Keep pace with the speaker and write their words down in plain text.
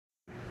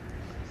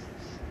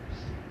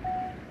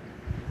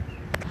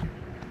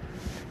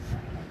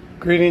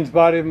Greetings,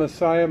 Body of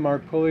Messiah.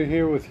 Mark Pulley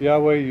here with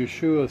Yahweh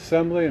Yeshua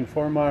Assembly in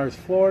Fort Myers,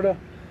 Florida,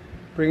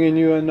 bringing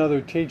you another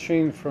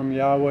teaching from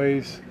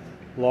Yahweh's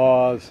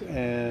laws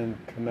and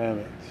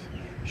commandments.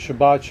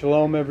 Shabbat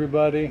Shalom,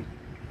 everybody.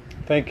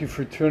 Thank you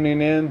for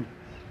tuning in.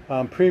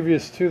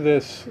 Previous to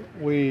this,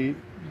 we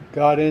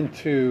got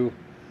into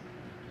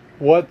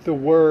what the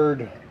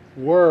word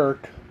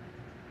work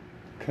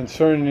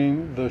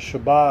concerning the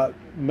Shabbat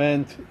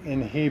meant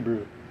in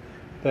Hebrew,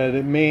 that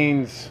it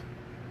means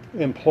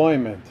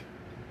employment,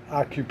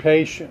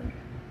 occupation,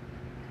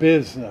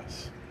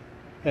 business.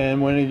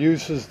 And when it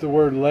uses the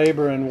word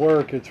labor and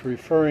work, it's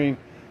referring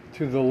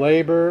to the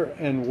labor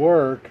and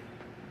work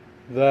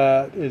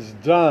that is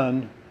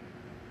done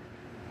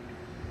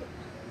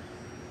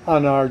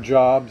on our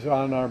jobs,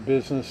 on our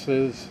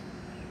businesses,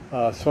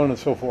 so on and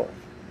so forth.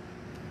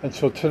 And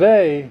so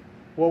today,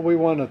 what we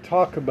want to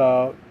talk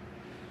about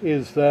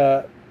is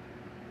that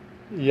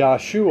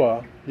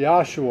Yahshua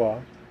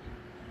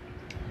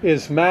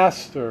is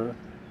master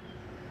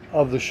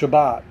of the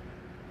Shabbat.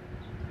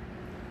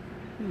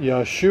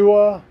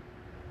 Yeshua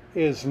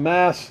is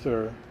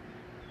master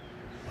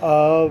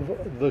of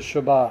the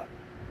Shabbat.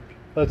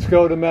 Let's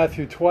go to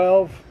Matthew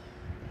 12.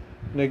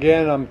 And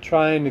again, I'm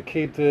trying to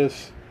keep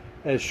this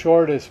as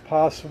short as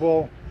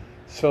possible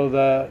so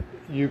that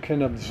you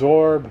can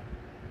absorb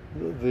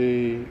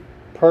the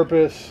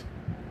purpose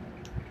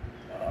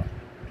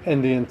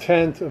and the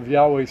intent of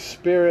Yahweh's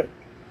Spirit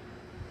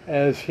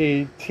as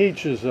He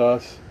teaches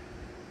us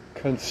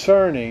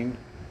concerning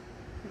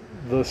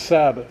the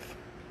Sabbath.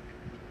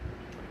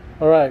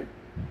 All right,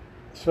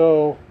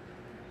 so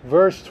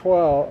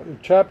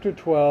chapter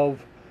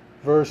 12,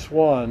 verse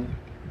 1.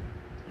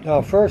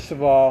 Now, first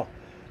of all,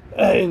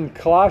 in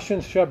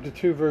Colossians chapter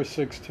 2, verse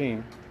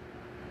 16,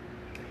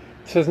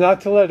 it says,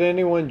 not to let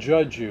anyone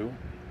judge you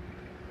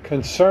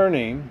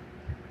concerning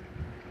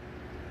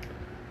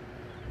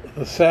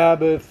the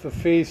Sabbath, the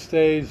feast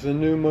days, the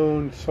new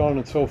moon, so on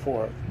and so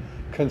forth,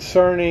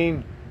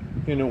 concerning,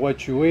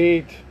 what you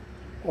eat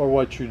or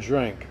what you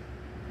drink.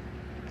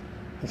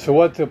 And so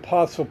what the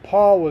Apostle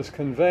Paul was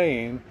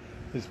conveying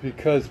is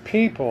because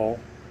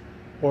people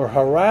were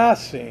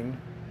harassing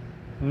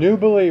new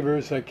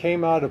believers that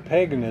came out of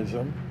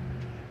paganism,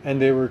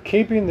 and they were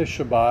keeping the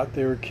Shabbat,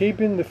 they were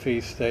keeping the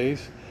feast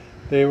days,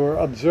 they were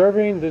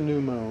observing the new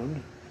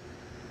moon,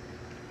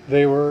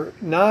 they were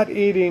not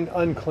eating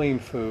unclean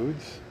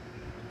foods,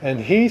 and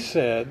he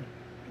said,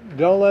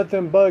 don't let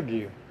them bug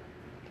you.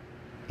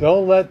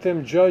 Don't let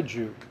them judge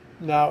you.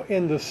 Now,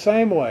 in the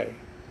same way,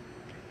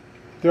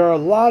 there are a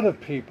lot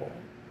of people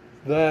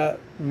that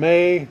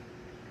may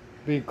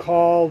be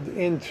called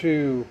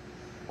into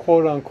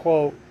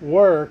quote-unquote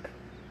work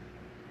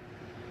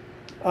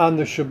on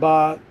the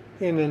Shabbat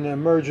in an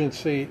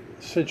emergency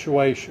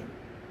situation.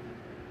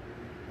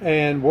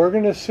 And we're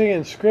going to see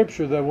in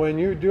Scripture that when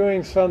you're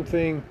doing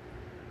something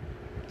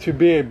to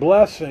be a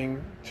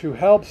blessing, to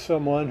help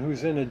someone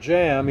who's in a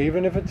jam,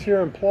 even if it's your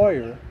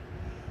employer,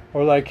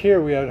 or like here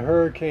we had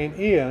Hurricane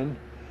Ian,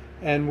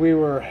 and we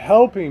were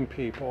helping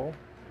people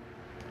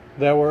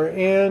that were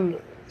in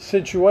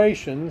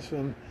situations,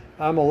 and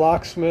I'm a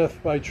locksmith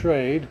by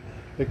trade,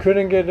 they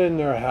couldn't get in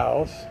their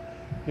house,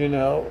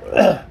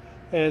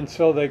 and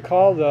so they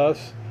called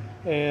us,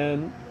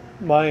 and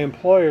my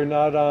employer,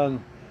 not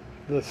on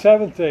the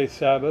seventh-day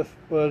Sabbath,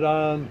 but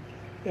on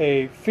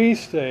a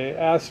feast day,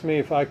 asked me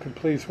if I could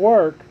please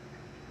work,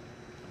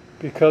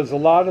 because a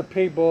lot of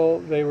people,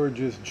 they were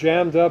just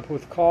jammed up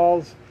with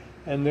calls,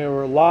 and they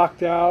were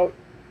locked out,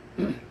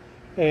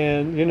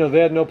 and, they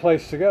had no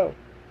place to go.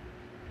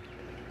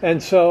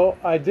 And so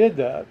I did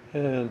that.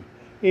 And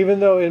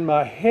even though in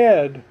my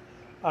head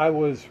I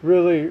was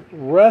really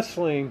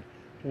wrestling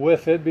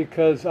with it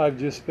because I've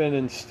just been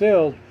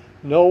instilled,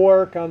 no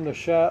work on the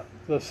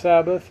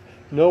Sabbath,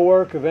 no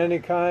work of any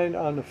kind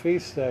on the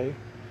feast day.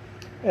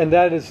 And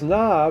that is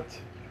not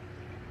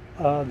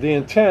the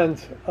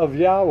intent of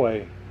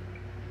Yahweh.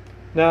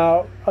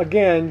 Now,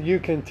 again, you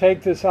can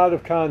take this out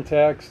of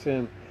context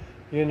and,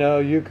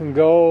 you can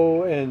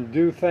go and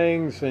do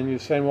things and you're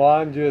saying, well,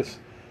 I'm just,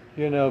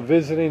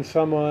 visiting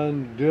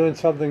someone, doing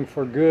something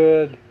for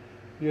good,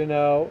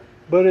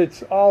 but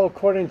it's all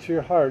according to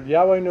your heart.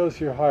 Yahweh knows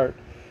your heart.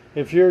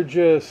 If you're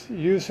just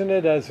using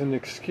it as an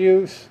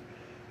excuse,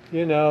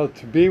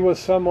 to be with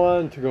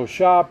someone, to go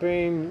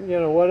shopping,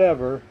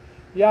 whatever,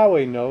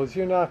 Yahweh knows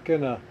you're not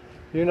gonna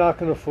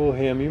fool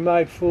Him. You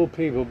might fool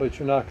people, but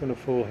you're not gonna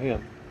fool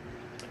Him.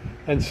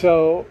 And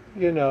so,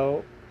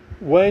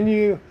 when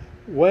you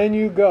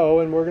go,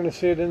 and we're going to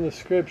see it in the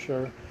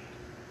Scripture,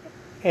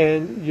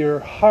 and your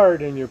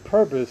heart and your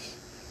purpose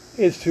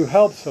is to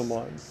help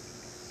someone,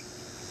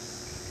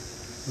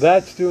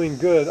 that's doing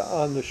good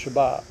on the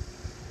Shabbat.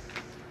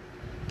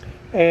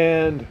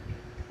 And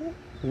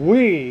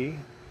we,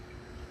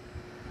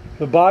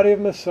 the body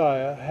of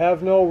Messiah,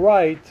 have no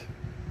right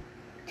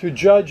to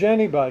judge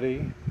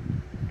anybody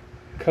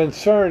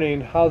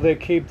concerning how they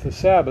keep the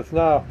Sabbath.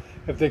 Now,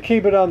 if they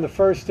keep it on the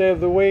first day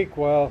of the week,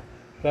 well,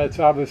 that's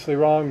obviously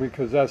wrong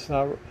because that's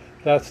not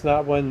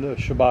when the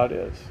Shabbat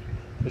is.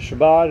 The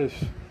Shabbat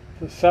is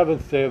the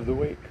seventh day of the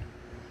week.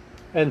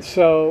 And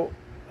so,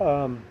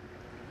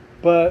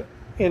 but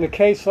in a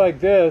case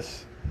like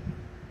this,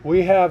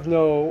 we have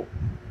no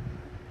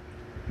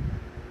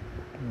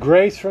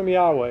grace from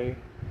Yahweh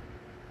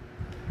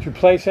to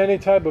place any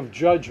type of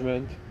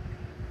judgment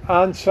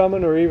on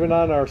someone or even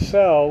on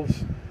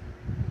ourselves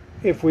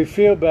if we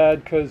feel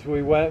bad because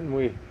we went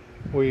and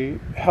we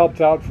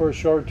helped out for a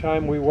short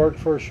time, we worked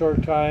for a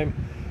short time,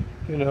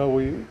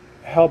 we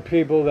help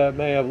people that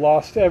may have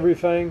lost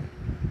everything,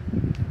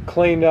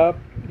 cleaned up.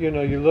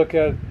 You look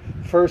at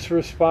first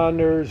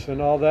responders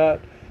and all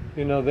that,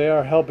 they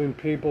are helping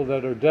people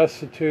that are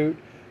destitute,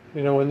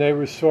 when they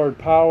restored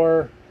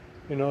power,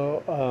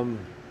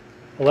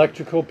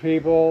 electrical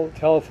people,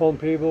 telephone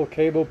people,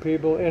 cable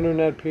people,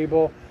 internet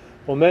people.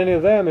 Well, many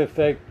of them, if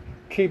they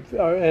keep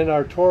and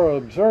are Torah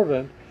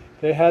observant,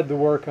 they had to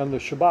work on the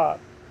Shabbat.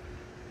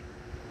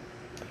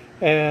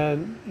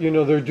 And,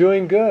 they're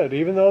doing good.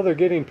 Even though they're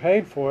getting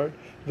paid for it,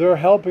 they're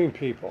helping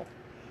people.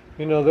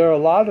 There are a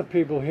lot of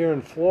people here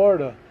in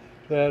Florida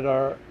that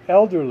are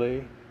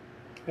elderly,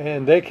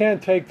 and they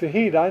can't take the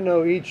heat. I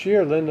know each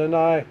year, Linda and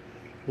I,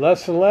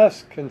 less and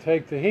less can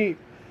take the heat.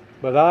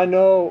 But I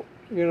know,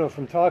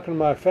 from talking to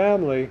my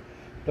family,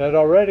 that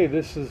already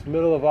this is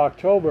middle of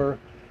October,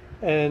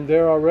 and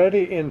they're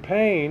already in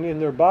pain in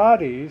their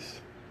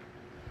bodies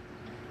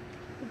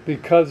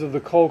because of the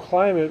cold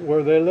climate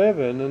where they live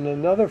in. And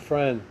another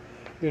friend,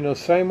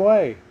 same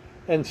way.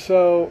 And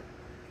so,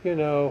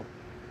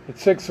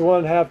 it's 6 of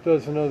one, half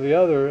dozen of the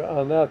other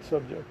on that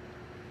subject.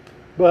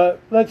 But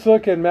let's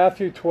look at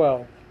Matthew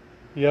 12.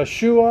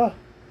 Yeshua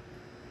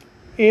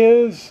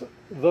is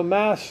the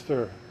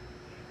master.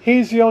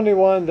 He's the only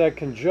one that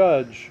can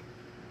judge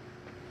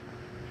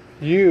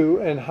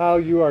you and how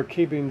you are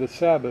keeping the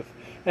Sabbath.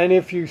 And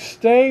if you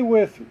stay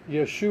with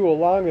Yeshua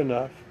long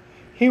enough,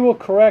 he will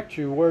correct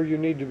you where you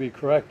need to be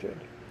corrected.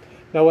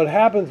 Now what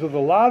happens with a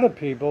lot of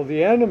people,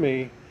 the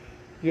enemy,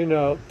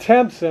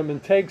 tempts them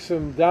and takes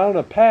them down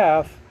a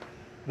path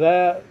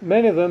that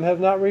many of them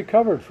have not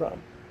recovered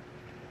from.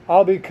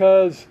 All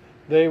because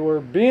they were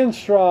being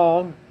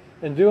strong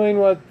and doing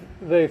what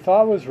they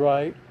thought was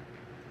right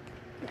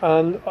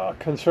on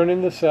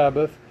concerning the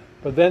Sabbath,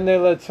 but then they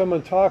let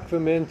someone talk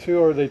them into,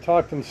 or they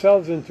talk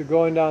themselves into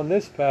going down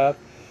this path,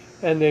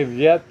 and they've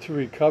yet to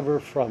recover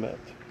from it.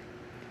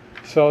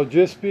 So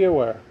just be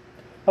aware.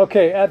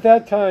 Okay, at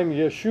that time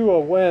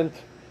Yeshua went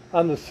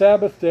on the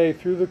Sabbath day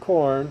through the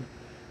corn,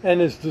 and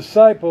his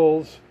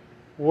disciples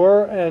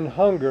were an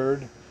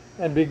hungered,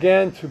 and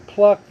began to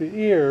pluck the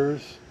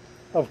ears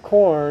of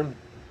corn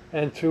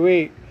and to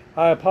eat.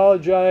 I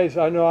apologize.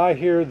 I know I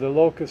hear the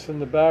locusts in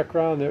the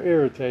background. They're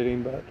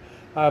irritating, but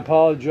I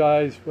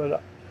apologize,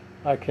 but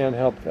I can't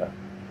help that.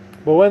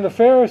 But when the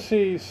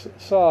Pharisees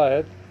saw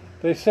it,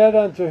 they said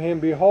unto him,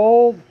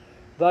 Behold,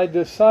 thy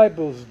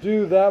disciples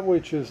do that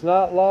which is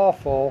not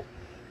lawful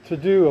to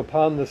do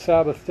upon the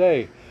Sabbath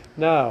day.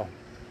 Now,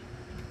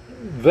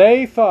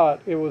 they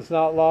thought it was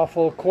not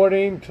lawful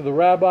according to the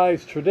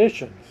rabbis'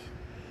 traditions.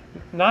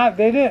 Not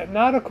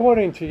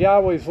according to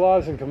Yahweh's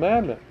laws and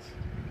commandments.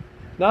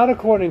 Not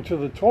according to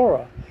the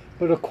Torah,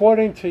 but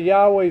according to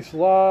Yahweh's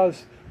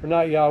laws, or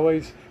not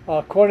Yahweh's,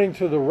 according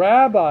to the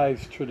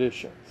rabbis'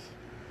 traditions.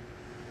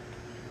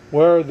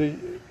 Where the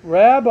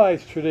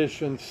rabbis'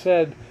 traditions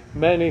said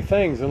many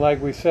things, and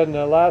like we said in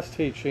the last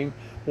teaching,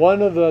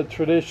 one of the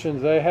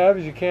traditions they have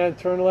is you can't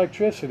turn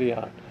electricity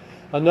on.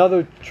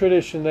 Another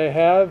tradition they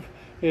have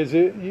is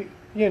you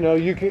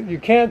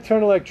can't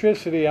turn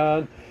electricity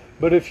on,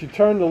 but if you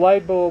turn the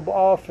light bulb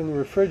off in the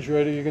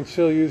refrigerator, you can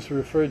still use the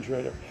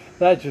refrigerator.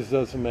 That just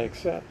doesn't make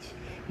sense.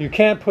 You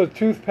can't put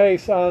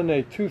toothpaste on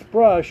a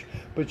toothbrush,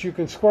 but you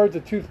can squirt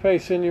the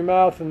toothpaste in your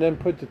mouth and then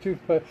put the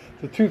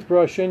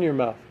toothbrush in your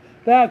mouth.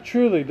 That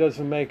truly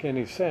doesn't make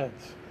any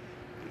sense.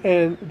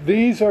 And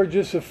these are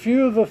just a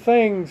few of the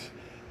things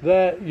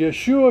that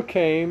Yeshua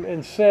came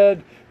and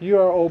said, you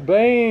are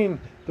obeying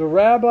the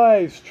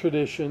rabbis'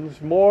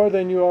 traditions more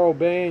than you are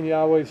obeying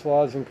Yahweh's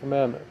laws and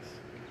commandments.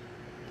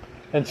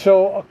 And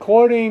so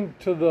according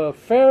to the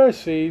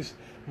Pharisees,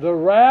 the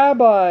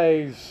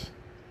rabbis'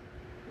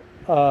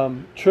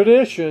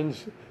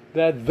 traditions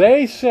that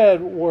they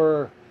said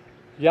were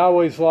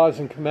Yahweh's laws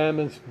and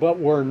commandments, but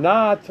were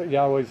not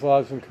Yahweh's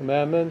laws and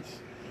commandments,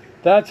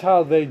 that's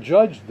how they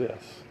judged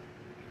this.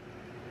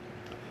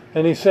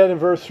 And he said in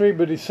verse 3,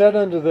 But he said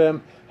unto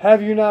them,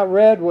 Have you not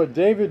read what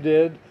David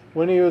did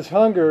when he was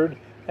hungered,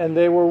 and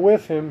they were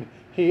with him?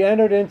 He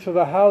entered into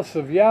the house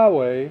of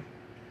Yahweh,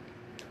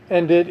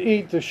 and did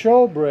eat the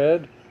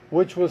showbread,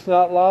 which was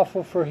not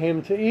lawful for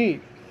him to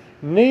eat,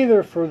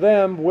 neither for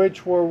them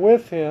which were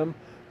with him,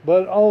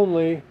 but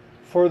only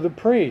for the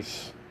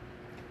priests.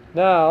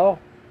 Now,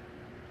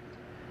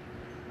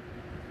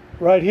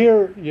 right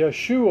here,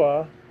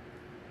 Yeshua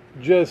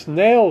just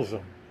nails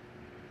them.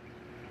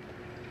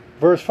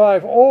 Verse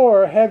 5,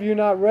 Or have you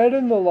not read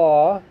in the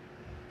law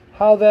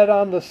how that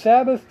on the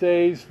Sabbath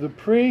days the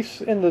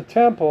priests in the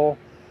temple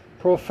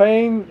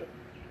profane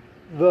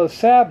the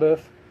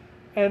Sabbath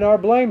and are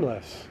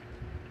blameless?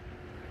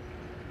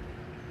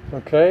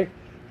 Okay?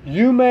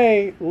 You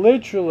may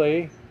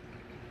literally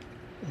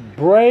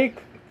break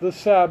the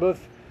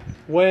Sabbath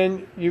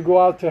when you go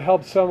out to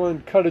help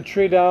someone cut a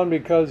tree down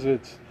because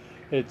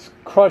it's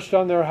crushed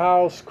on their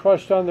house,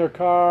 crushed on their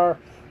car,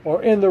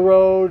 or in the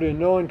road and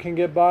no one can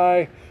get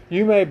by.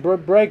 You may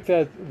break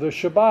the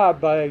Shabbat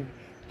by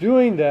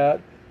doing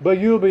that, but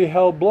you'll be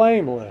held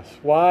blameless.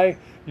 Why?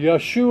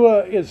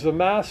 Yeshua is the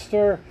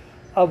master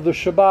of the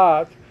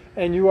Shabbat,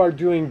 and you are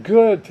doing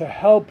good to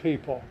help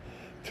people,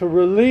 to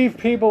relieve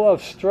people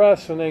of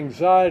stress and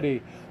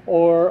anxiety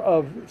or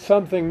of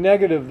something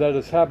negative that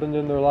has happened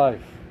in their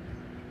life.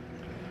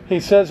 He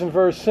says in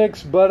verse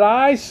 6, "But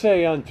I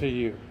say unto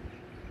you,"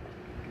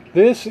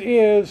 this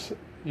is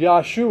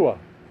Yeshua,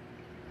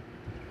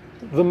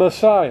 the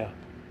Messiah,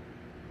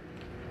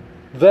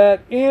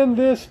 "that in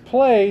this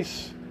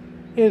place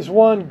is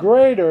one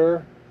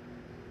greater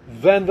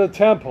than the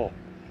temple."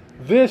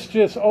 This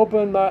just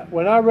opened my...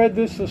 When I read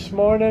this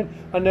morning,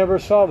 I never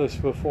saw this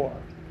before.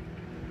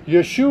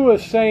 Yeshua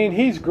is saying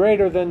he's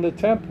greater than the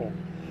temple.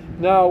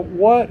 Now,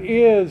 what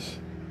is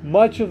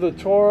much of the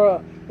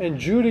Torah and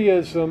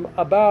Judaism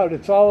about?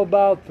 It's all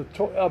about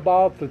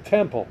the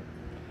temple.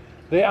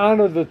 They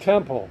honor the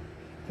temple.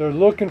 They're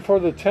looking for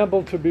the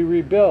temple to be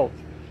rebuilt.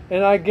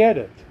 And I get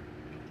it.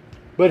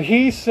 But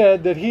he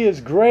said that he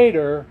is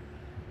greater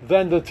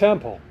than the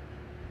temple.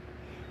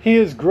 He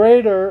is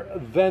greater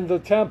than the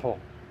temple.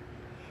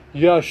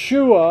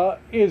 Yeshua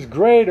is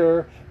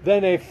greater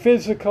than a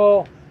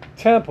physical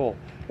temple.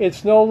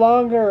 It's no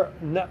longer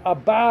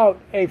about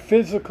a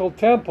physical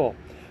temple.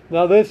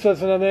 Now, this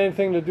doesn't have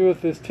anything to do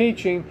with this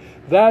teaching.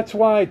 That's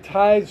why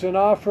tithes and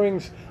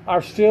offerings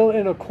are still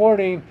in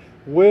according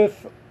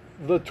with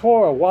the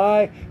Torah.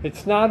 Why?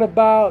 It's not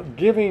about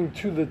giving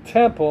to the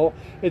temple.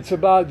 It's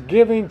about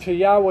giving to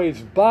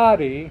Yahweh's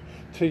body,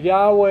 to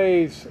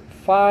Yahweh's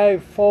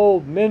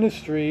fivefold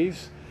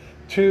ministries,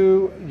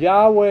 to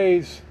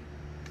Yahweh's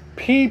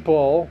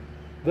people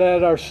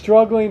that are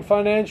struggling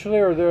financially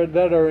or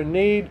that are in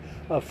need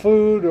of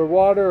food or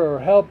water or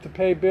help to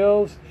pay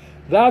bills.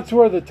 That's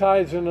where the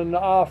tithes and the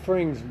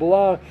offerings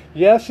belong.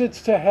 Yes,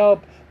 it's to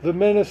help the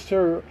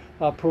minister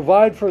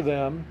provide for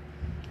them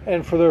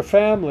and for their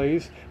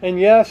families. And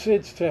yes,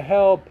 it's to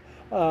help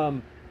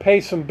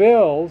pay some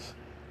bills.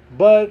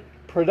 But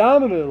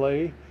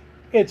predominantly,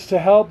 it's to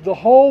help the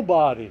whole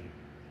body.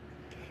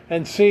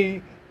 And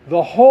see,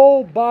 the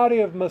whole body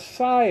of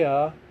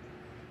Messiah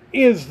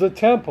is the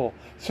temple.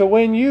 So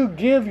when you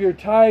give your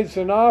tithes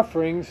and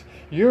offerings,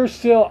 you're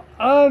still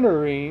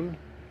honoring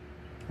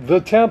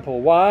the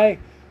temple. Why?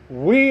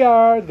 We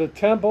are the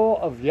temple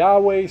of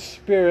Yahweh's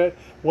Spirit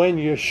when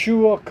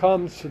Yeshua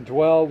comes to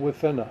dwell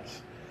within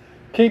us.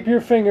 Keep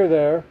your finger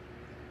there.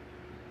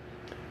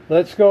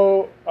 Let's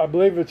go, I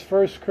believe it's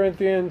 1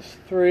 Corinthians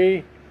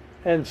 3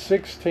 and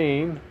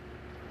 16.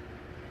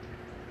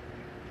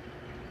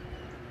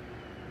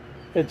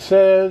 It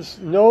says,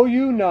 "Know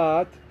you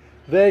not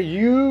that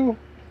you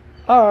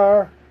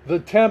are the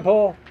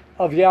temple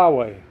of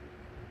Yahweh?"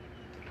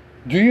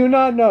 Do you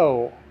not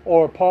know,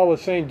 or Paul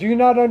is saying, do you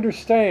not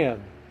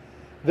understand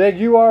that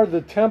you are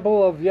the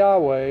temple of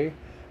Yahweh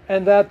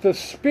and that the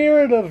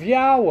Spirit of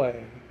Yahweh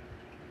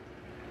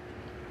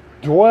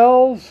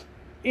dwells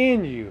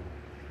in you?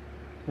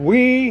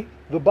 We,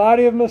 the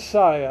body of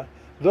Messiah,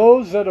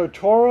 those that are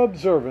Torah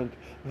observant,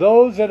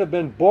 those that have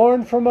been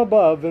born from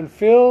above and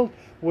filled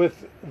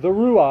with the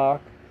Ruach,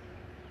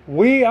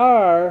 we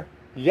are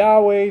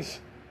Yahweh's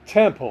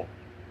temple.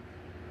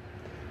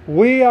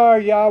 We are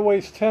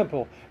Yahweh's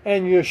temple.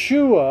 And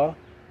Yeshua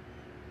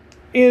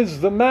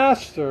is the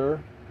master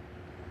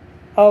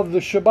of the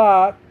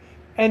Shabbat,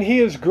 and he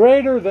is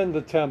greater than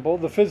the temple,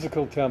 the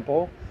physical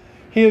temple.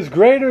 He is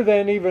greater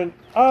than even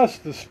us,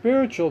 the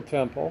spiritual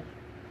temple.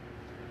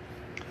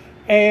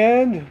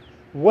 And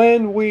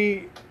when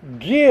we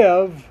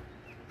give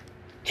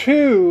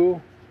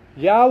to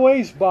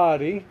Yahweh's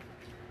body,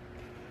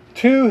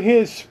 to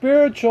his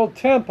spiritual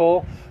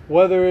temple,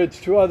 whether it's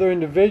to other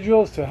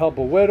individuals, to help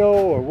a widow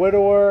or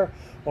widower,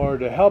 or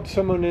to help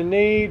someone in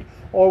need,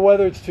 or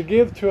whether it's to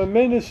give to a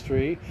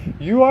ministry,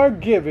 you are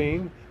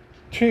giving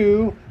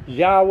to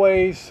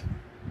Yahweh's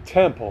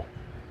temple.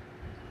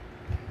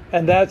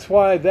 And that's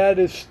why that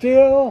is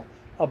still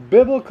a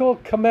biblical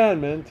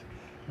commandment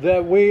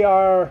that we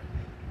are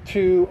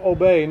to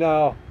obey.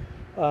 Now,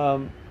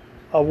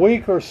 a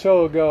week or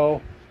so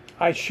ago,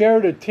 I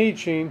shared a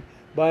teaching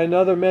by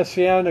another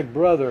Messianic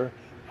brother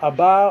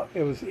about,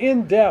 it was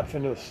in depth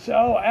and it was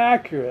so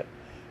accurate,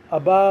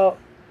 about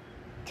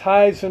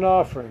tithes and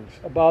offerings,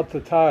 about the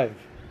tithe.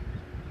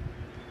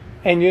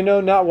 And you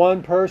know, not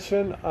one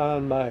person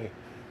on my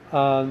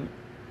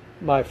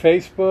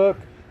Facebook,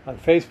 on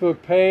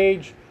Facebook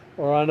page,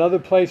 or on other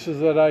places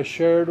that I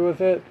shared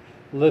with it,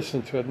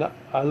 listened to it. Not,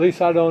 at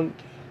least I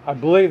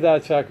believe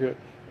that's accurate.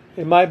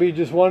 It might be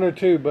just one or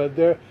two, but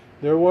there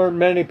weren't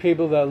many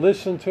people that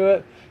listened to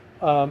it,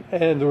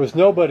 and there was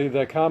nobody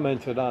that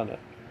commented on it.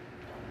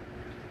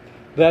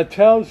 That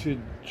tells you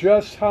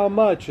just how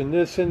much, and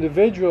this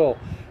individual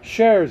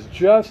shares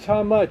just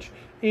how much,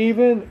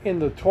 even in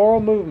the Torah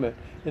movement,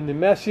 in the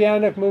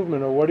Messianic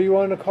movement, or what do you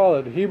want to call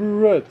it, Hebrew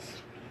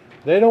roots,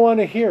 they don't want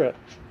to hear it.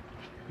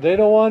 They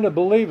don't want to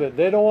believe it.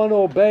 They don't want to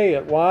obey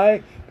it.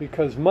 Why?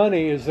 Because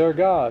money is their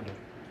God.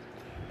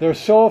 They're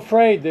so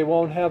afraid they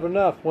won't have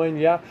enough. When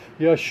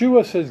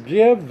Yeshua says,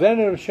 give, then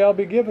it shall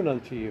be given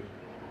unto you.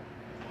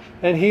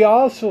 And he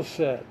also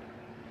said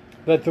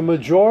that the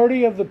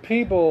majority of the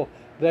people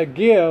that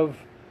give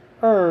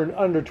earn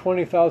under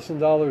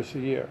 $20,000 a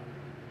year.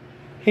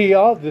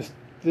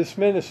 This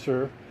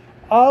minister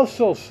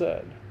also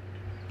said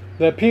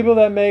that people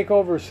that make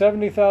over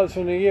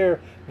 $70,000 a year,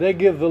 they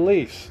give the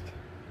least.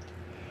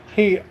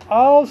 He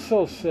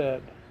also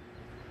said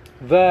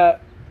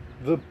that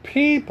the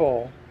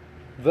people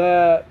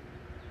that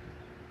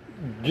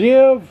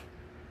give,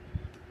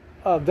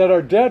 that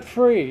are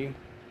debt-free,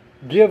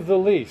 give the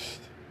least.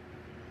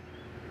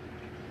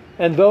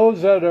 And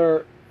those that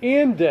are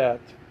in debt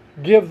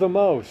give the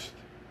most.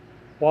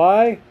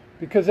 Why?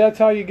 Because that's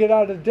how you get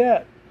out of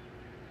debt,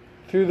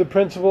 through the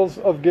principles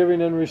of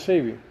giving and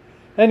receiving.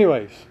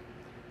 Anyways,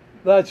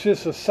 that's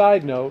just a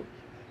side note.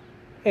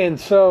 And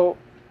so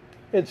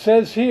it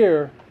says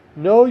here,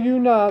 know you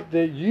not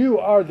that you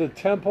are the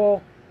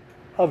temple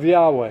of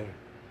Yahweh.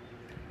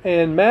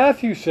 And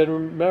Matthew said,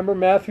 remember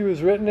Matthew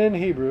is written in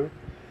Hebrew,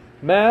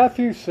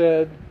 Matthew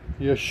said,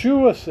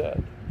 Yeshua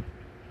said,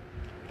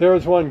 there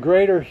is one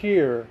greater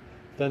here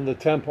than the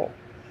temple.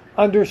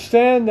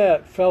 Understand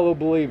that, fellow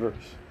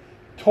believers,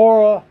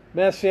 Torah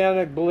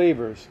Messianic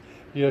believers.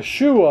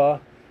 Yeshua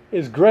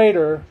is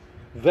greater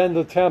than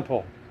the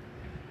temple.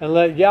 And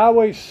let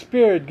Yahweh's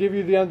Spirit give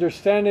you the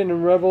understanding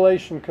and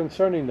revelation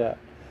concerning that.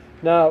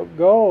 Now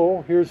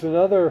here's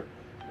another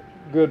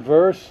good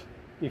verse,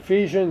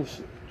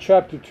 Ephesians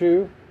chapter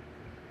 2.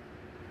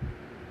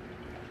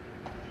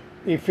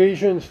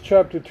 Ephesians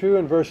chapter 2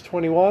 and verse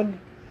 21.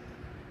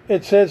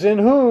 It says, in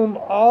whom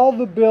all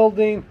the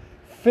building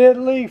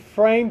fitly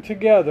framed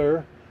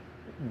together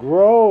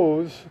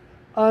grows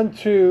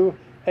unto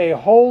a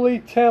holy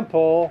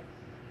temple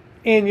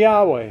in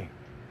Yahweh.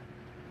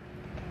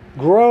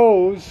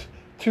 Grows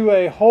to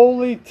a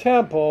holy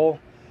temple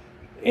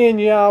in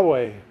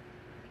Yahweh.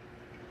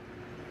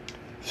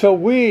 So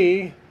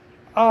we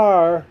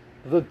are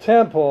the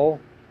temple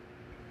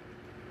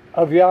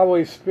of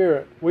Yahweh's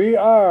Spirit. We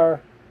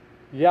are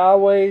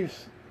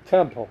Yahweh's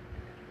temple.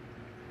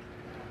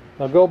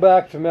 Now go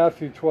back to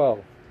Matthew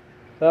 12.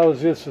 That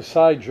was just a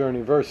side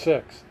journey, verse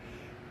 6.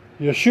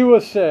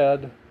 Yeshua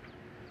said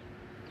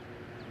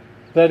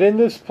that in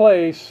this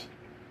place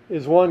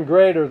is one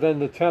greater than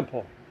the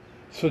temple.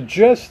 So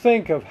just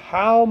think of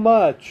how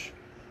much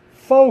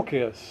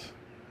focus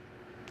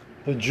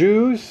the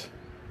Jews,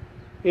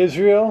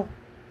 Israel,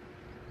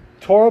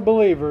 Torah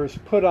believers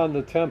put on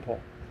the temple.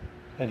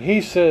 And he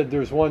said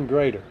there's one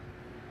greater.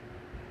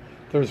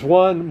 There's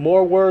one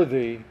more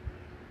worthy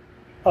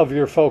of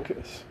your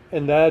focus.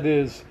 And that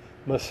is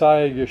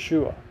Messiah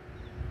Yeshua.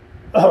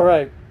 All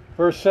right,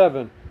 verse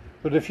 7.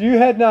 But if you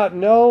had not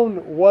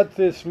known what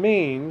this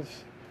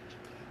means,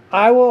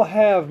 I will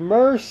have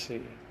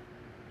mercy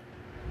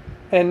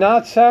and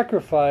not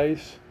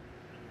sacrifice,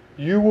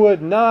 you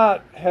would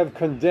not have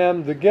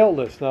condemned the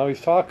guiltless. Now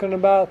he's talking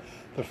about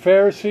the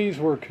Pharisees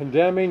were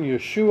condemning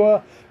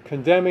Yeshua,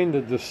 condemning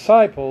the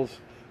disciples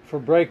for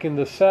breaking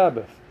the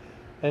Sabbath.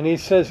 And he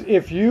says,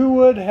 if you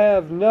would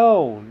have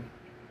known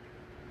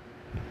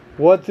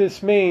what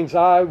this means,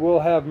 I will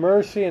have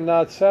mercy and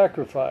not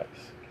sacrifice,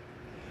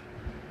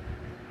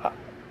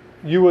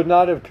 you would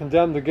not have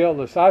condemned the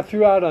guiltless. I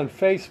threw out on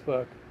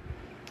Facebook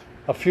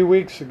a few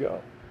weeks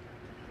ago,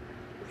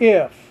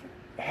 if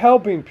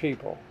helping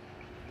people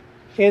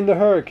in the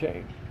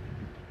hurricane,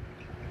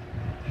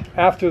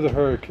 after the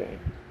hurricane,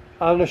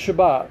 on the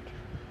Shabbat,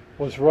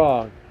 was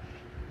wrong.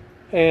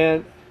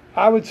 And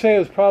I would say it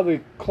was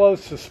probably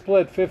close to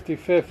split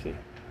 50-50.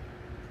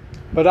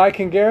 But I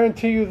can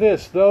guarantee you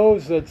this,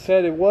 those that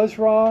said it was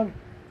wrong,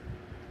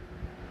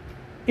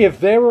 if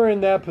they were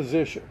in that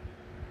position,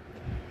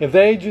 if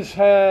they just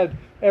had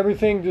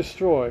everything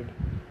destroyed,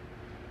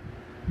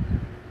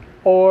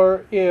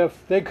 or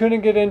if they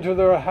couldn't get into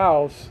their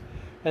house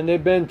and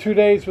they'd been 2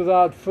 days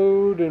without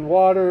food and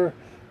water,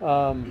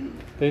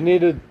 they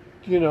needed,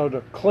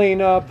 to clean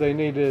up, they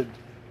needed,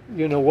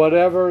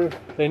 whatever,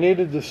 they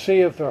needed to see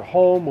if their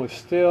home was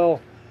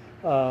still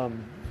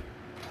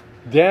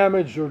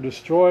damaged or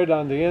destroyed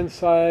on the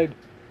inside,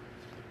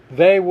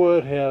 they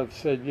would have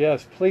said,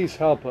 yes, please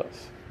help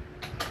us.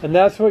 And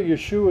that's what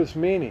Yeshua is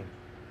meaning.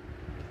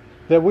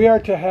 That we are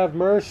to have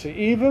mercy,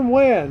 even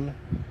when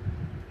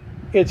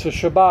it's a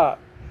Shabbat.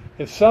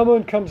 If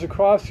someone comes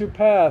across your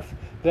path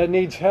that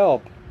needs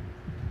help,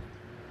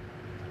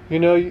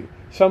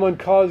 someone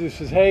calls you and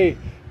says, hey,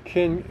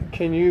 can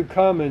you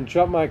come and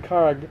jump my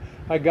car?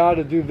 I got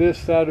to do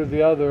this, that, or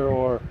the other,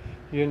 or,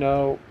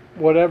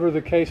 whatever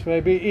the case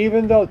may be,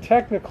 even though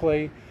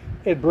technically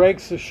it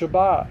breaks the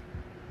Shabbat.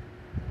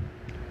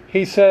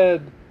 He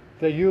said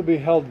that you'll be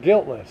held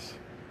guiltless,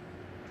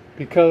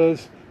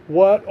 because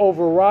what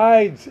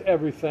overrides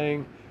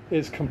everything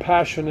is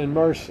compassion and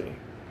mercy.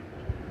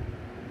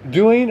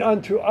 Doing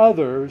unto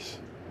others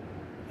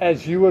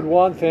as you would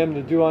want them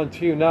to do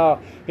unto you. Now,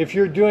 if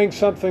you're doing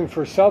something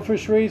for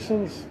selfish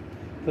reasons,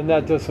 then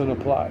that doesn't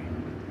apply.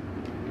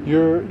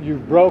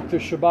 You broke the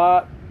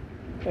Shabbat,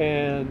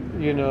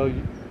 and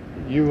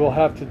you will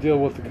have to deal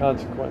with the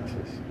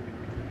consequences.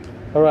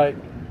 All right.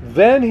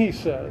 Then he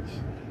says,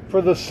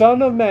 for the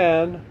Son of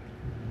Man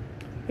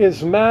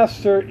is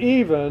master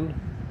even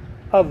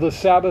of the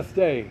Sabbath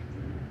day.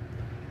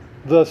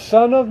 The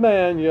Son of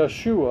Man,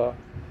 Yeshua,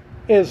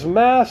 is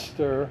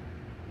master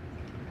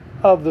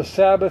of the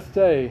Sabbath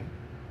day.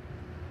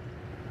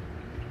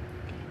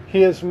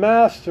 He is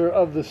master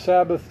of the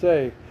Sabbath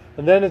day.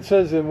 And then it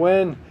says, and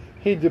when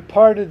he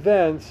departed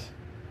thence,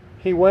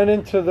 he went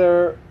into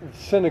their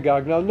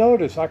synagogue. Now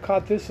notice, I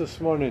caught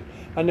this morning.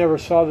 I never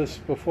saw this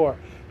before.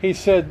 He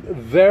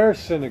said their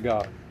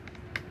synagogue.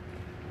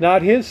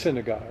 Not his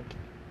synagogue.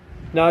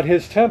 Not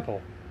his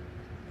temple.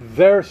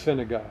 Their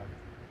synagogue.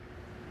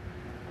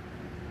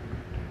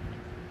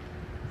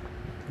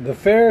 The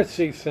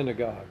Pharisee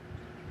synagogue.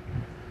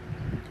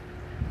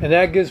 And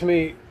that gives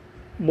me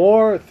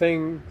more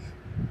things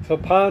to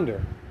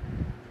ponder.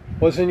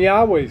 Was in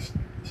Yahweh's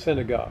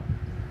synagogue.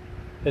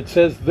 It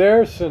says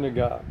their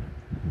synagogue.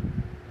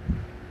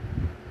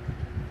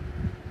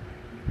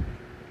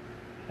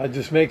 That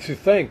just makes you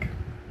think.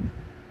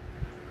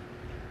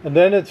 And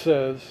then it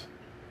says,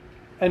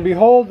 and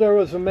behold, there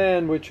was a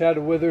man which had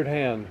a withered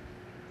hand.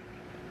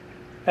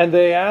 And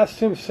they asked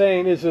him,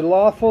 saying, is it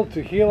lawful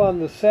to heal on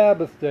the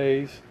Sabbath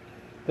days,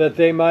 that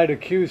they might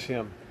accuse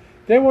him?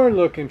 They weren't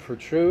looking for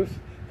truth.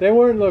 They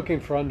weren't looking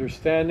for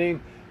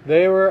understanding.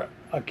 They were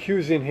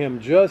accusing him,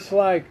 just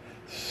like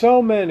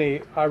so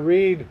many I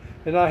read,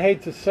 and I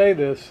hate to say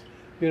this,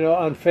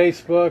 on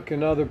Facebook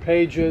and other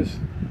pages.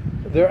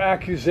 They're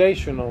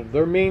accusational.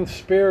 They're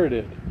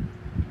mean-spirited.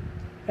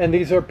 And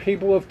these are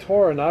people of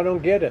Torah, and I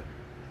don't get it.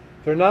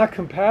 They're not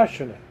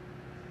compassionate.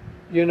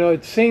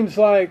 It seems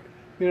like,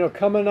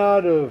 coming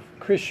out of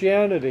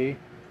Christianity,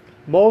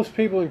 most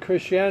people in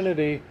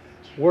Christianity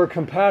were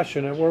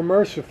compassionate, were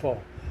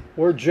merciful,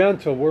 were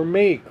gentle, were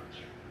meek,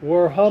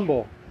 were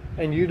humble.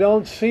 And you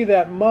don't see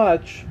that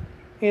much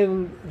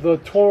in the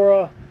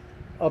Torah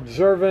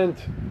observant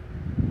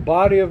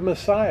body of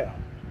Messiah.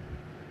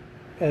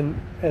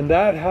 And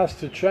that has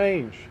to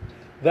change.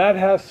 That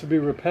has to be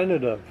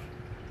repented of.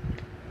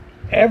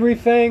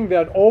 Everything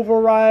that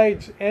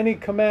overrides any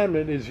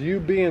commandment is you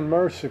being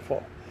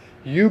merciful,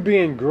 you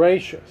being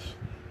gracious.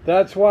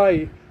 That's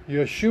why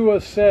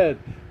Yeshua said,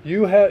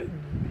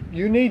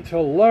 you need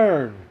to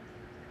learn.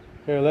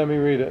 Here, let me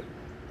read it.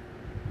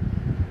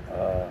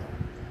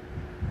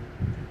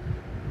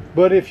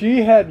 But if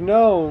ye had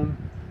known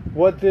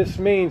what this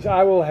means,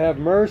 I will have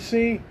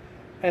mercy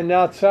and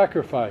not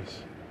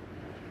sacrifice.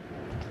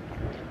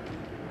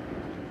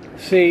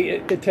 See,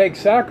 it takes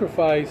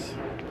sacrifice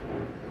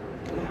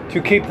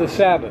to keep the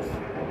Sabbath,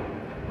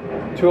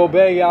 to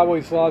obey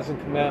Yahweh's laws and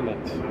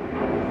commandments.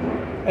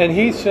 And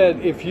he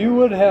said, if you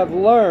would have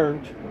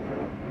learned,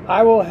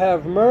 I will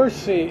have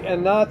mercy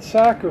and not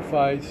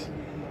sacrifice,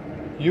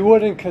 you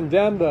wouldn't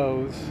condemn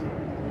those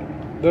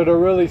that are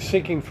really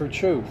seeking for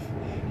truth.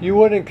 You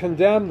wouldn't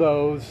condemn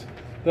those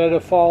that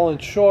have fallen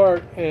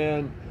short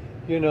and,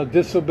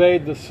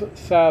 disobeyed the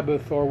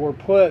Sabbath, or were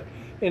put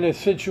in a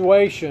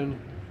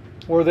situation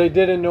where they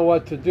didn't know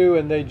what to do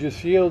and they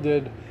just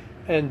yielded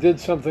and did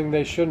something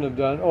they shouldn't have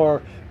done.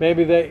 Or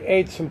maybe they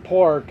ate some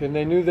pork and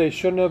they knew they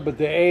shouldn't have, but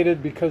they ate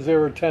it because they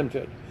were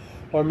tempted.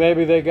 Or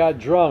maybe they got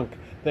drunk.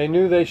 They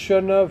knew they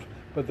shouldn't have,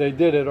 but they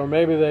did it. Or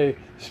maybe they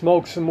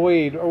smoked some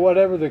weed, or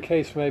whatever the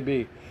case may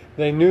be.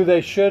 They knew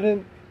they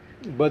shouldn't,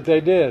 but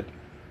they did.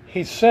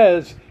 He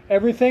says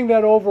everything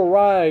that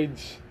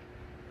overrides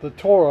the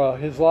Torah,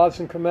 his laws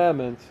and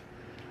commandments,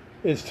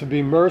 is to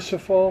be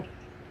merciful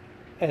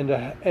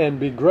and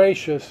be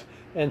gracious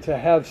and to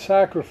have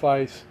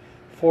sacrifice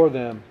for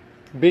them.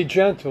 Be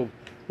gentle.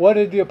 What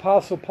did the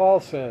Apostle Paul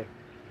say?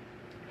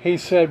 He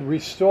said,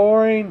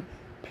 restoring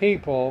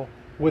people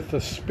with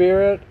the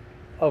spirit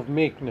of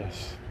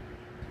meekness.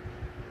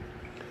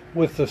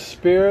 With the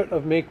spirit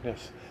of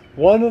meekness.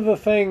 One of the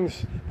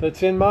things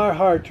that's in my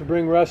heart to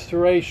bring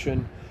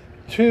restoration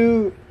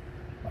to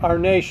our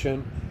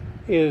nation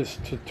is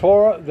to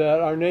Torah, that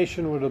our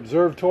nation would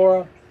observe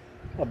Torah,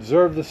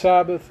 observe the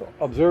Sabbath,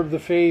 observe the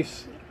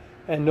feasts,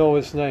 and know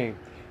His name.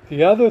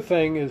 The other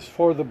thing is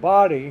for the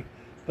body,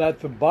 that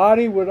the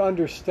body would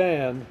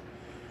understand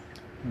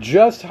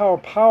just how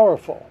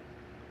powerful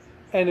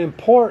and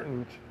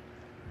important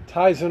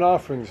tithes and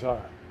offerings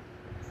are.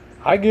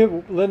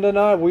 Linda and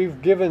I,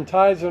 we've given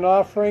tithes and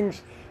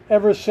offerings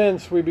ever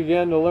since we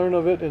began to learn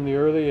of it in the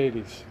early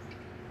 80s.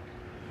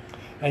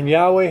 And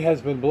Yahweh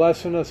has been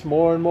blessing us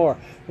more and more.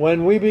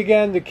 When we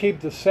began to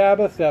keep the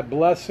Sabbath, that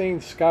blessing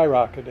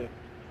skyrocketed.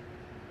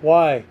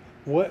 Why?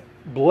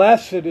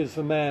 Blessed is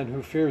the man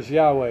who fears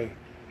Yahweh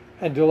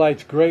and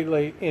delights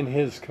greatly in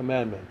His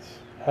commandments.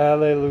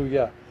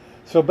 Hallelujah.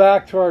 So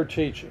back to our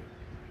teaching.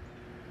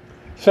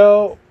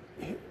 So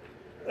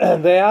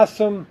they asked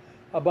him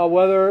about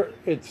whether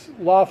it's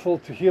lawful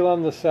to heal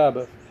on the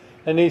Sabbath.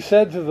 And he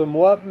said to them,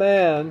 what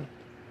man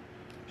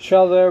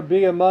shall there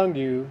be among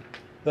you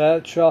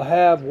that shall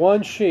have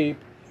one sheep,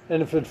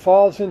 and if it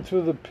falls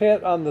into the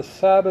pit on the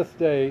Sabbath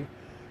day,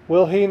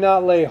 will he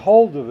not lay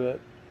hold of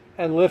it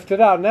and lift it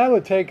out? And that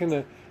would take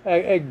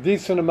a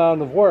decent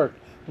amount of work.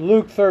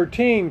 Luke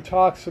 13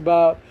 talks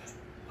about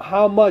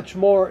how much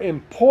more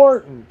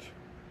important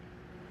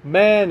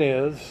man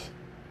is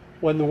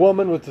when the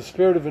woman with the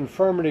spirit of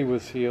infirmity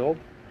was healed.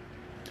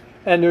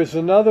 And there's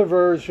another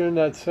version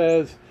that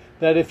says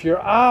that if your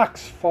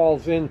ox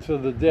falls into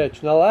the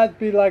ditch, now that'd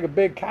be like a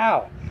big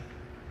cow.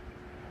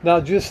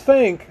 Now just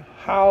think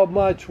how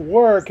much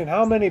work and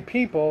how many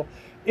people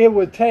it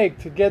would take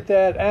to get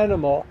that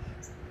animal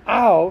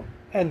out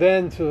and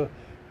then to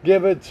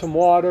give it some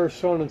water,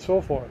 so on and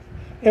so forth.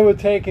 It would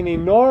take an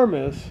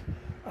enormous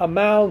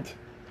amount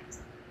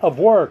of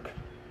work.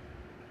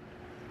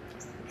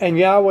 And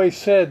Yahweh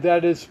said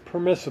that is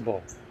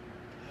permissible.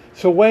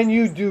 So when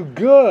you do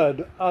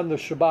good on the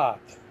Shabbat,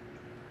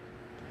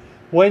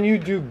 when you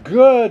do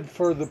good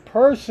for the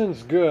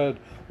person's good,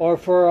 or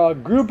for a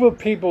group of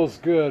people's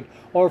good,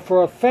 or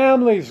for a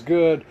family's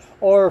good,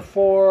 or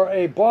for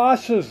a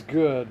boss's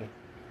good,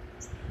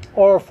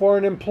 or for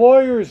an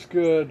employer's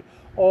good,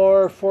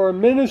 or for a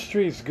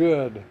ministry's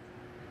good,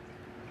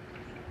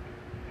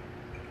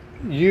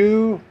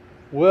 you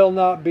will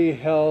not be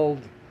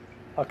held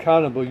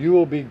accountable. You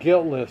will be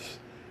guiltless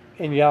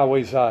in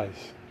Yahweh's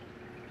eyes.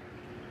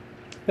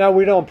 Now,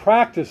 we don't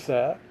practice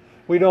that.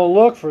 We don't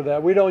look for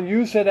that. We don't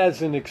use it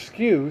as an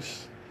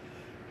excuse,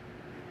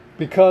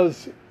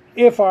 because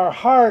if our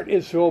heart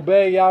is to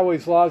obey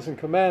Yahweh's laws and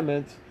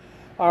commandments,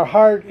 our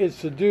heart is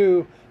to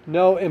do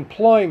no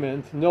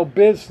employment, no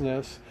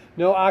business,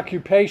 no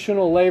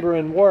occupational labor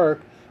and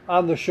work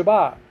on the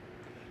Shabbat.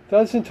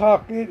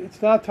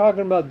 It's not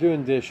talking about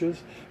doing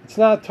dishes. It's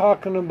not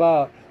talking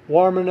about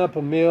warming up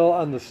a meal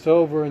on the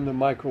stove or in the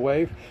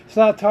microwave. It's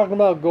not talking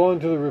about going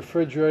to the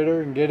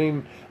refrigerator and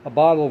getting a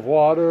bottle of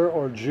water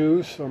or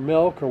juice or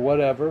milk or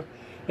whatever.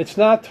 It's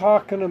not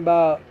talking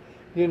about,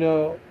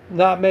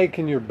 not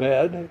making your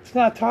bed. It's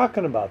not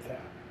talking about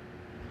that.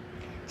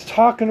 It's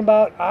talking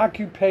about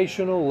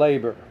occupational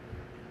labor.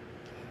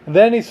 And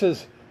then he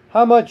says,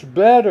 how much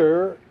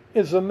better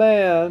is a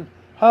man?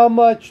 How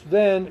much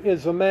then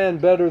is a man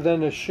better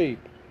than a sheep?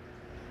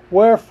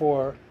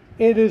 Wherefore,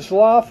 it is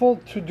lawful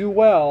to do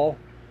well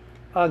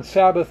on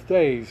Sabbath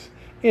days.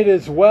 It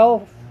is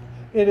lawful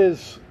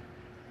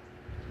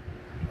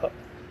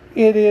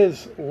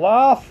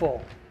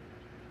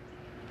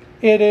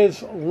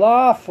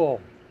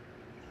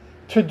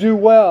to do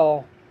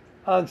well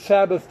on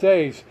Sabbath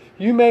days.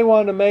 You may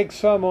want to make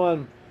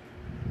someone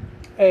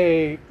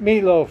a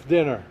meatloaf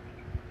dinner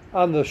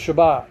on the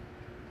Shabbat.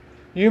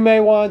 You may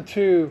want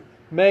to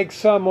make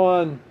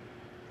someone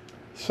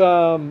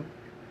some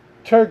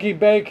turkey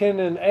bacon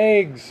and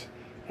eggs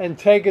and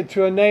take it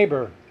to a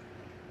neighbor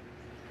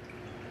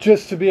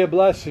just to be a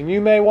blessing.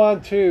 You may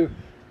want to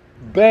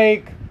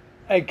bake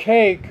a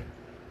cake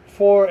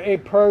for a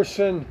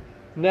person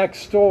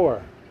next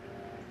door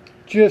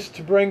just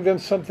to bring them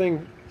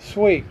something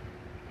sweet,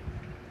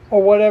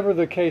 or whatever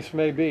the case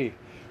may be.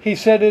 He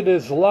said it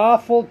is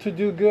lawful to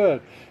do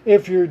good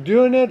if you're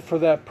doing it for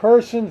that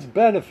person's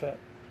benefit,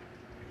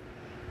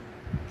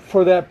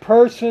 for that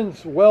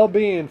person's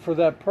well-being, for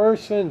that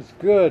person's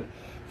good,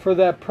 for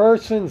that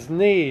person's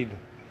need,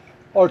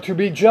 or to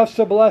be just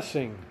a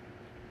blessing.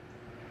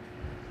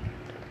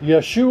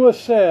 Yeshua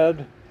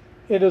said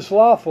it is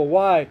lawful.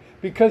 Why?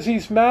 Because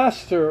he's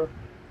master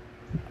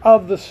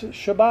of the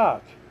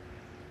Shabbat.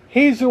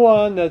 He's the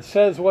one that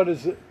says what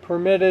is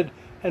permitted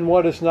and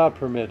what is not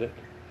permitted.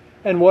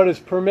 And what is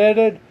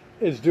permitted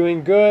is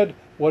doing good.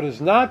 What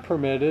is not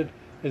permitted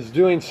is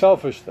doing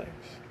selfish things.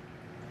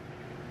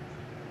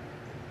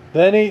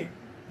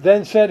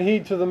 Then said he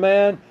to the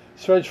man,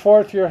 stretch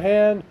forth your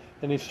hand,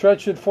 and he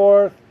stretched it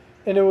forth,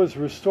 and it was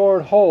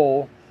restored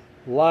whole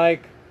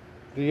like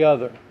the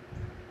other.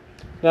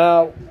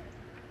 Now,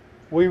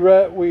 we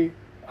went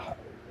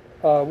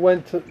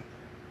to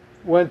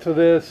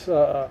this,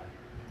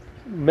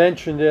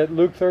 mentioned it,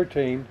 Luke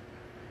 13.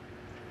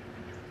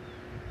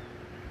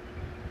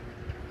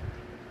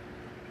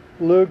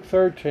 Luke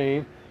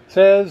 13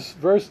 says,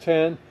 verse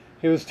 10,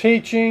 he was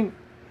teaching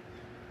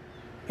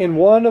in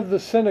one of the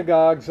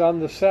synagogues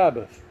on the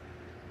Sabbath.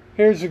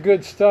 Here's a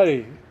good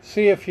study.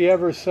 See if he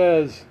ever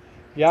says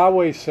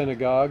Yahweh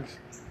synagogues,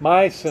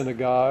 my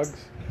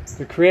synagogues,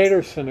 the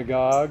Creator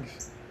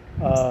synagogues,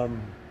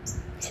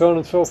 so on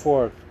and so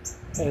forth.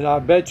 And I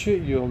bet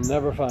you'll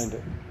never find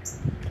it.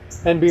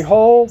 And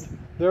behold,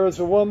 there was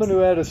a woman who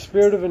had a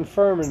spirit of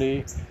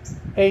infirmity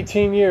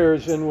 18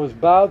 years and was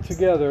bowed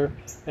together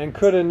and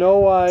could in no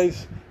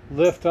wise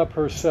lift up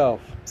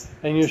herself.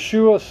 And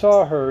Yeshua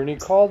saw her, and he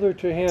called her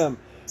to him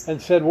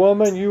and said,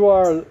 Woman, you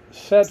are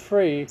set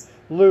free,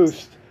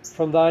 loosed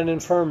from thine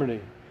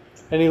infirmity.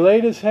 And he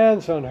laid his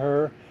hands on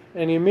her,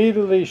 and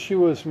immediately she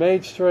was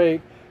made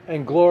straight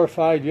and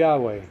glorified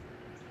Yahweh.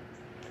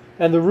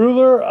 And the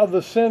ruler of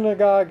the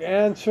synagogue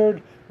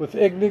answered with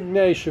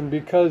indignation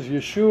because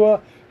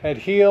Yeshua had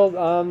healed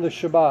on the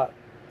Shabbat.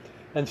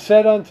 and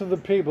said unto the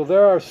people,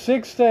 There are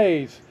 6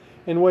 days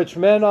in which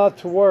men ought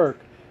to work,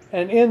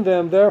 and in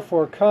them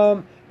therefore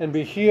come and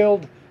be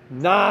healed,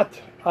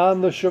 not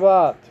on the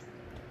Shabbat.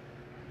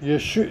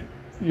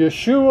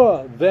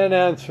 Yeshua then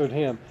answered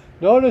him.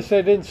 Notice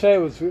they didn't say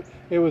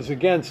it was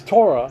against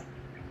Torah.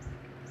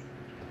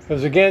 It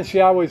was against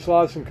Yahweh's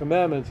laws and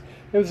commandments.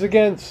 It was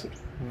against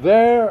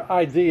their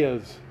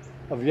ideas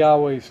of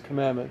Yahweh's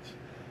commandments.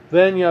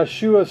 Then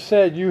Yeshua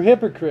said, You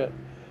hypocrite,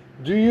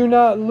 do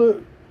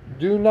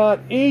not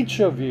each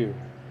of you,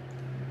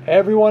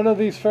 every one of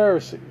these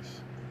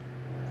Pharisees,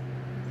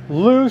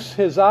 loose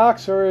his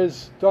ox or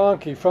his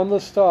donkey from the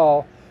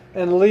stall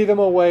and lead him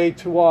away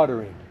to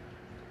watering?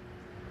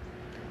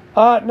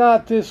 Ought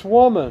not this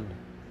woman,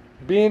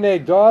 being a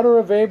daughter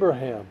of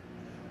Abraham,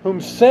 whom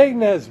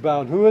Satan has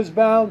bound, who has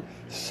bound?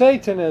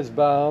 Satan has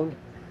bound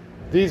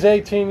these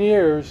 18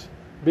 years,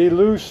 be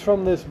loosed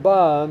from this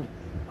bond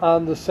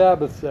on the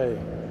Sabbath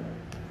day.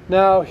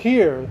 Now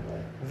here,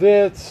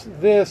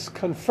 this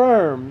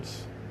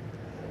confirms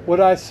what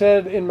I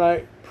said in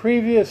my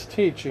previous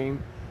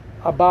teaching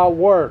about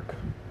work.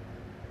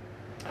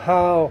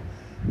 How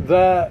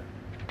that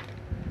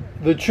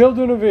the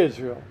children of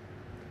Israel,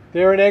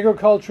 they're an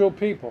agricultural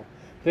people.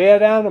 They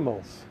had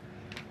animals.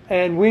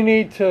 And we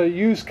need to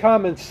use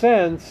common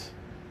sense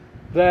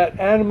that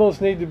animals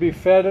need to be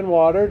fed and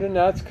watered, and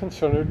that's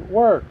considered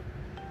work.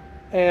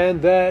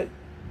 And that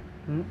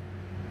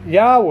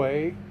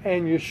Yahweh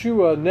and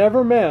Yeshua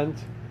never meant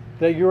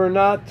that you are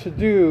not to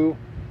do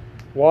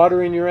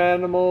watering your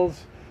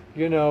animals,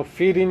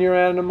 feeding your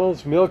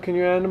animals, milking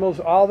your animals.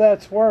 All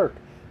that's work.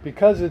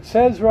 Because it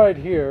says right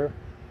here,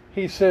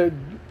 he said,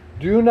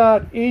 Do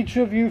not each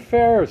of you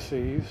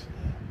Pharisees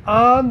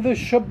on the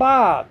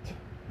Shabbat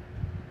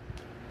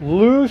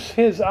loose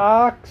his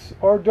ox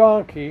or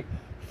donkey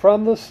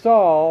from the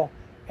stall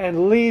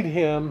and lead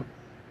him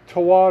to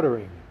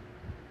watering.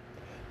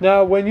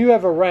 Now, when you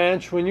have a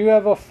ranch, when you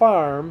have a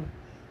farm,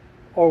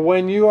 or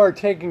when you are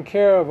taking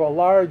care of a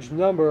large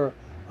number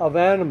of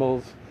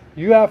animals,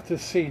 you have to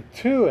see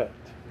to it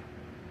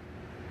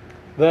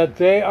that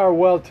they are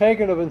well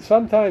taken of, and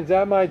sometimes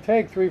that might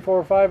take 3,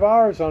 4, 5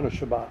 hours on a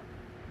Shabbat.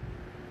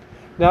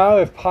 Now,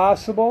 if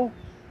possible,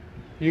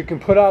 you can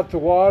put out the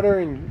water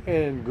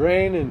and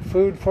grain and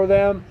food for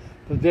them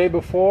the day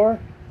before.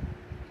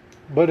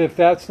 But if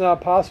that's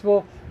not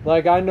possible,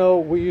 like I know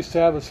we used to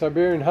have a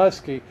Siberian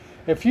Husky,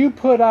 if you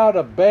put out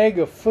a bag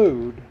of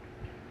food,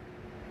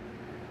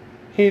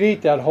 he'd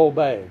eat that whole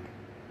bag.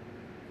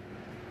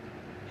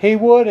 He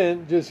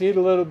wouldn't just eat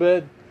a little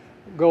bit,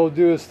 go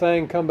do his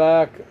thing, come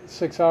back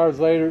 6 hours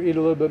later, eat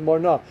a little bit more.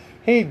 No,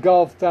 he'd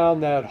gulp down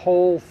that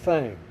whole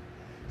thing.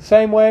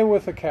 Same way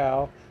with a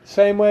cow,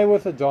 same way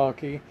with a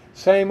donkey,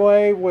 same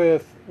way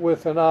with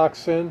an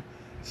oxen,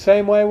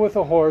 same way with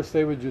a horse.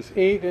 They would just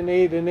eat and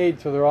eat and eat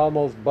till they're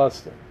almost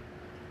busted.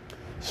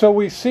 So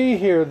we see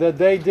here that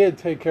they did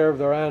take care of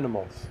their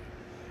animals.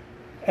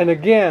 And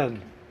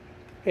again,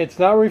 it's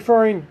not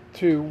referring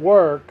to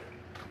work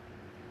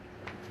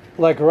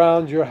like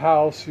around your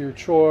house, your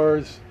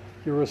chores,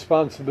 your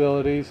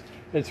responsibilities.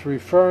 It's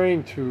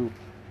referring to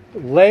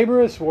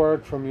laborious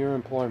work from your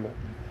employment.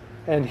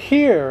 And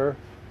here,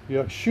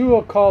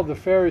 Yeshua called the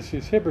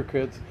Pharisees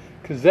hypocrites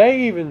because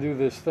they even do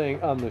this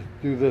on the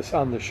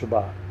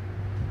Shabbat.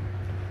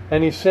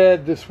 And he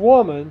said, this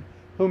woman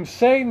whom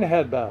Satan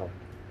had bound,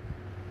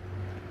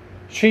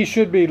 she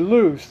should be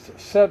loosed,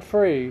 set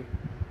free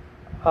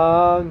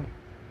on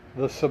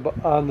the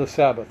Sabbath, on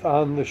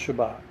the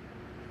Shabbat.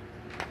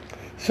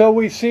 So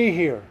we see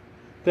here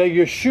that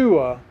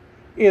Yeshua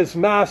is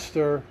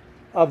master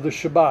of the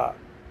Shabbat.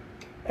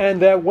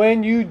 And that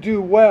when you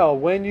do well,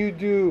 when you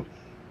do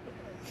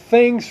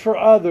things for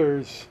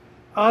others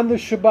on the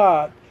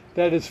Shabbat,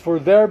 that is for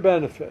their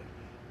benefit.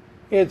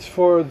 It's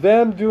for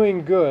them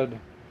doing good.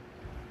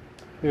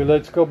 Here,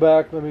 let's go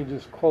back. Let me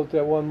just quote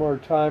that one more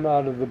time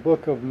out of the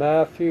book of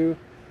Matthew,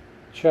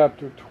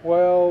 chapter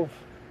 12.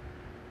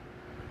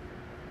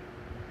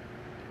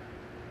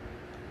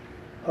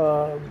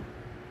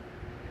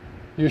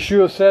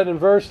 Yeshua said in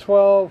verse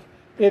 12,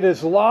 it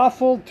is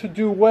lawful to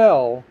do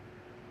well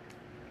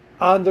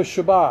on the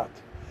Shabbat.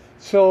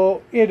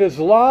 So it is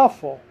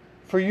lawful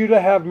for you to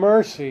have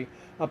mercy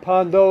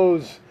upon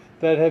those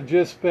that have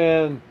just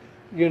been,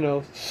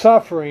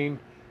 suffering,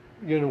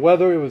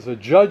 whether it was a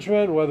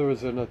judgment, whether it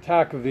was an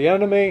attack of the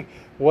enemy,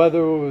 whether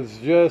it was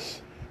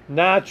just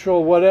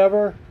natural,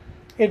 whatever.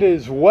 It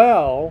is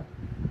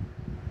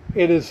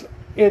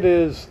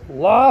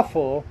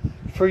lawful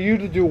for you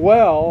to do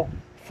well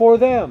for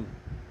them.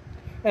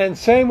 And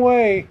same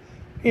way,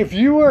 if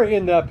you were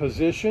in that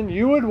position,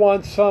 you would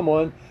want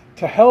someone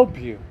to help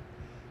you,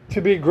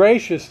 to be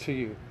gracious to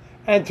you,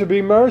 and to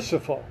be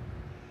merciful.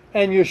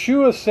 And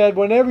Yeshua said,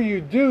 whenever you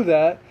do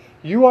that,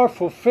 you are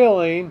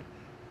fulfilling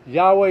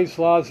Yahweh's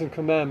laws and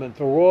commandments,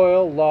 the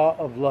royal law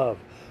of love.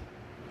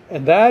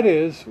 And that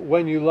is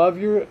when you love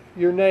your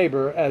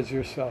neighbor as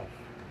yourself.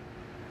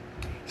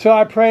 So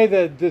I pray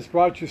that this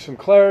brought you some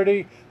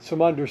clarity,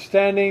 some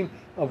understanding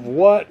of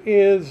what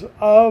is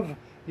of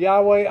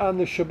Yahweh on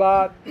the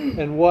Shabbat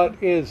and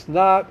what is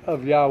not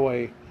of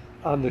Yahweh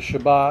on the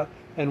Shabbat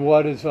and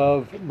what is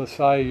of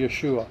Messiah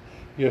Yeshua.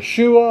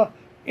 Yeshua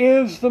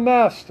is the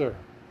master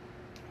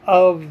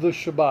of the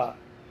Shabbat.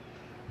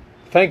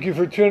 Thank you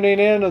for tuning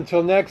in.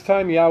 Until next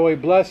time, Yahweh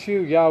bless you.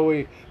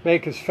 Yahweh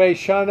make his face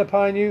shine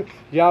upon you.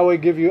 Yahweh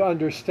give you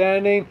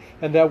understanding,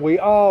 and that we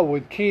all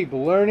would keep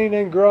learning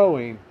and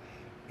growing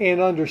in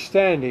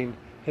understanding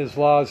his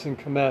laws and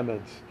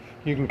commandments.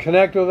 You can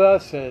connect with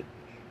us at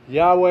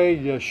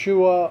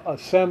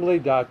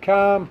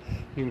YahwehYeshuaAssembly.com.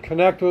 You can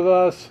connect with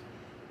us,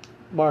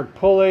 Mark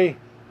Pulley,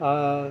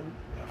 on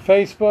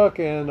Facebook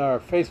and our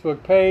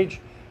Facebook page,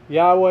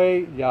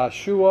 Yahweh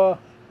Yeshua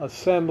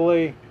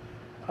Assembly,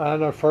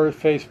 on our first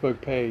Facebook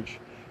page.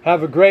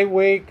 Have a great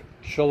week.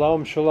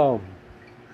 Shalom, shalom.